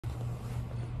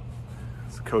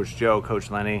It's Coach Joe, Coach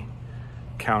Lenny,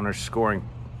 counter scoring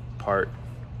part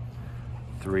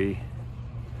 3.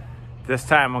 This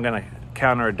time I'm gonna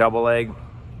counter a double leg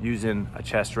using a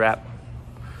chest wrap.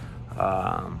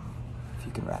 If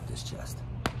you can wrap this chest.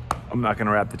 I'm not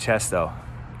gonna wrap the chest though.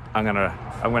 I'm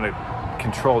gonna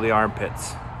control the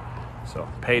armpits. So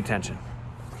pay attention.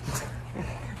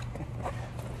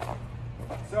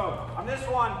 So on this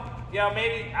one,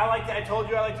 maybe I told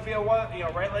you I like to be a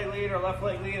right leg lead or left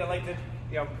leg lead. I like to,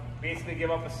 basically give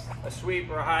up a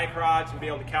sweep or a high crotch and be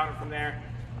able to counter from there.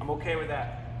 I'm okay with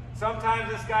that.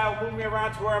 Sometimes this guy will move me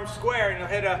around to where I'm square and he'll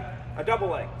hit a double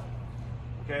leg.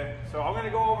 Okay, so I'm gonna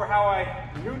go over how I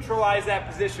neutralize that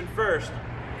position first.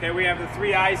 Okay, we have the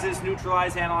 3 I's: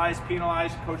 neutralize, analyze,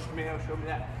 penalize. Coach Domino showed me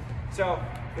that. So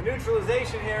the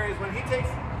neutralization here is when he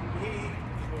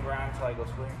move around until I go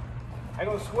square. I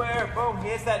go square, boom, he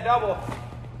hits that double.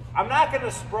 I'm not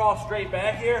gonna sprawl straight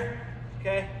back here,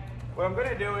 okay? What I'm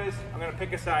gonna do is, I'm gonna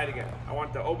pick a side again. I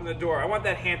want to open the door. I want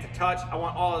that hand to touch. I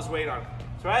want all his weight on it.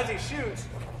 So as he shoots,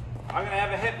 I'm gonna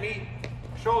have a hip meet,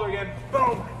 shoulder again,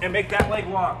 boom, and make that leg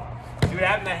long. See what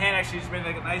happened? That hand actually just made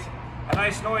like a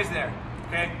nice noise there,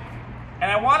 okay? And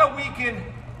I wanna weaken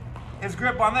his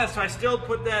grip on this, so I still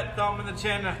put that thumb in the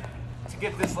chin to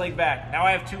get this leg back. Now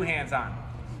I have 2 hands on.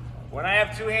 When I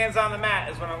have 2 hands on the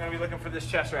mat is when I'm gonna be looking for this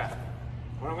chest wrap.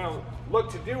 What I'm gonna look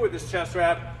to do with this chest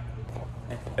wrap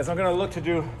is I'm gonna look to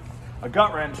do a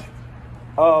gut wrench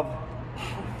of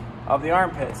the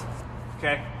armpits,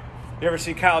 okay? You ever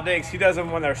see Kyle Dakes? He does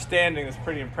them when they're standing. It's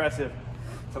pretty impressive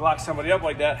to lock somebody up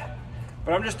like that.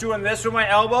 But I'm just doing this with my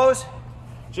elbows,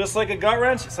 just like a gut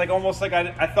wrench. It's like almost like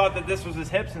I thought that this was his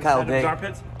hips instead of his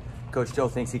armpits. Coach Joe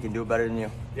thinks he can do it better than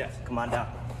you. Yes. Come on down.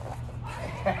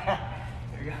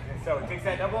 So he takes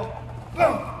that double,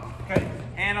 boom. Okay,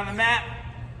 hand on the mat.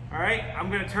 All right, I'm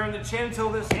gonna turn the chin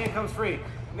until this hand comes free.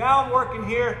 Now I'm working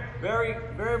here very,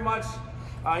 very much.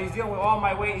 He's dealing with all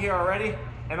my weight here already,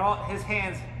 and all his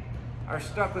hands are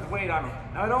stuck with weight on them.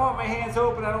 Now I don't want my hands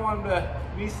open. I don't want him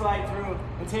to slide through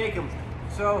and take them.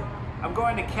 So I'm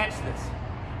going to catch this,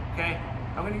 okay?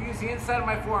 I'm gonna use the inside of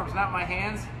my forearms, not my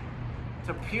hands,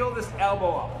 to peel this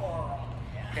elbow up,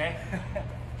 okay?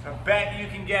 I bet you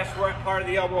can guess what part of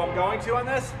the elbow I'm going to on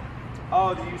this.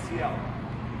 Oh, the UCL.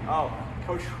 Oh,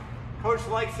 Coach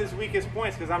likes his weakest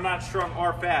points because I'm not strong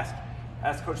or fast.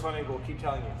 As Coach Lenny will keep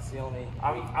telling you. It's the only.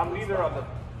 I'm neither of them.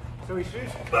 So he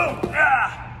shoots, boom,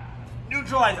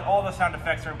 neutralize it. All the sound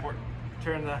effects are important.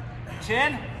 Turn the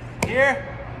chin here.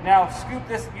 Now scoop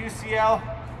this UCL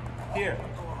here,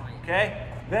 okay?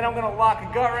 Then I'm gonna lock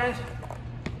a gut wrench,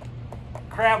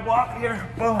 crab walk here,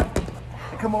 boom,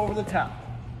 and come over the top.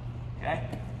 Okay?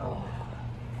 Oh.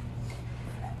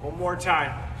 One more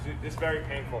time. It's very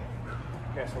painful.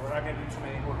 Okay, so we're not gonna do too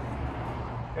many more.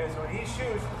 Okay, so when he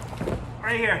shoots,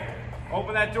 right here,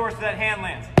 open that door so that hand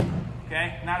lands.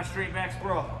 Okay, not a straight back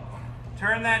squirrel.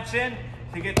 Turn that chin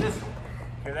to get this,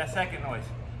 hear that second noise.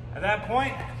 At that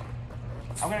point,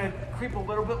 I'm gonna creep a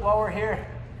little bit lower here.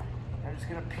 I'm just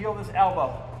gonna peel this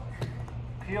elbow.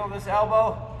 Peel this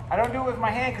elbow. I don't do it with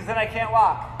my hand because then I can't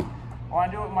lock. I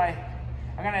wanna do it with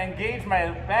I'm gonna engage my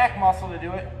back muscle to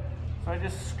do it. So I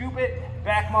just scoop it,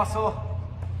 back muscle,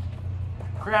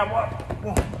 grab up,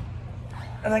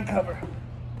 and then cover.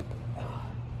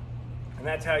 And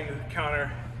that's how you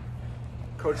counter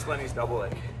Coach Lenny's double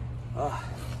leg.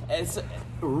 It's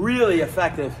really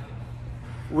effective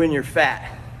when you're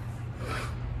fat.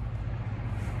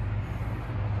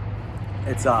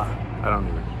 It's I don't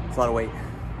even. It's a lot of weight,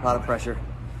 a lot of pressure.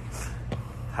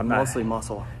 I'm not, mostly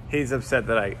muscle. He's upset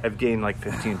that I've gained like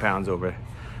 15 pounds over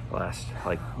the last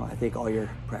Well, I think all your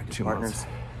practice 2 partners months.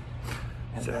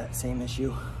 have that same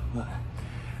issue.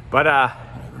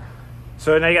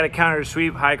 So now you got to counter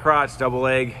sweep, high crotch, double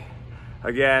leg.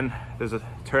 Again, there's a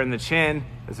turn the chin.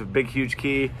 There's a big, huge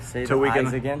key. Say so the we eyes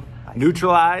can again.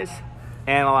 Neutralize,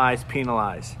 analyze,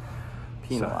 penalize.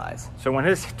 Penalize. So when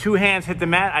his 2 hands hit the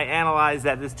mat, I analyze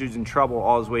that this dude's in trouble.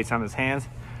 All his weight's on his hands.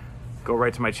 Go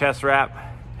right to my chest wrap,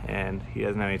 and he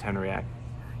doesn't have any time to react.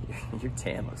 Your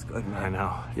tan looks good, man. I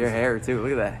know. Your hair too.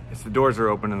 Look at that. It's the doors are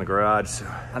open in the garage. So.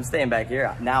 I'm staying back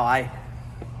here now. I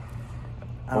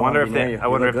wonder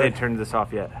if they turned this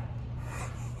off yet.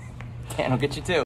 Tan will get you too.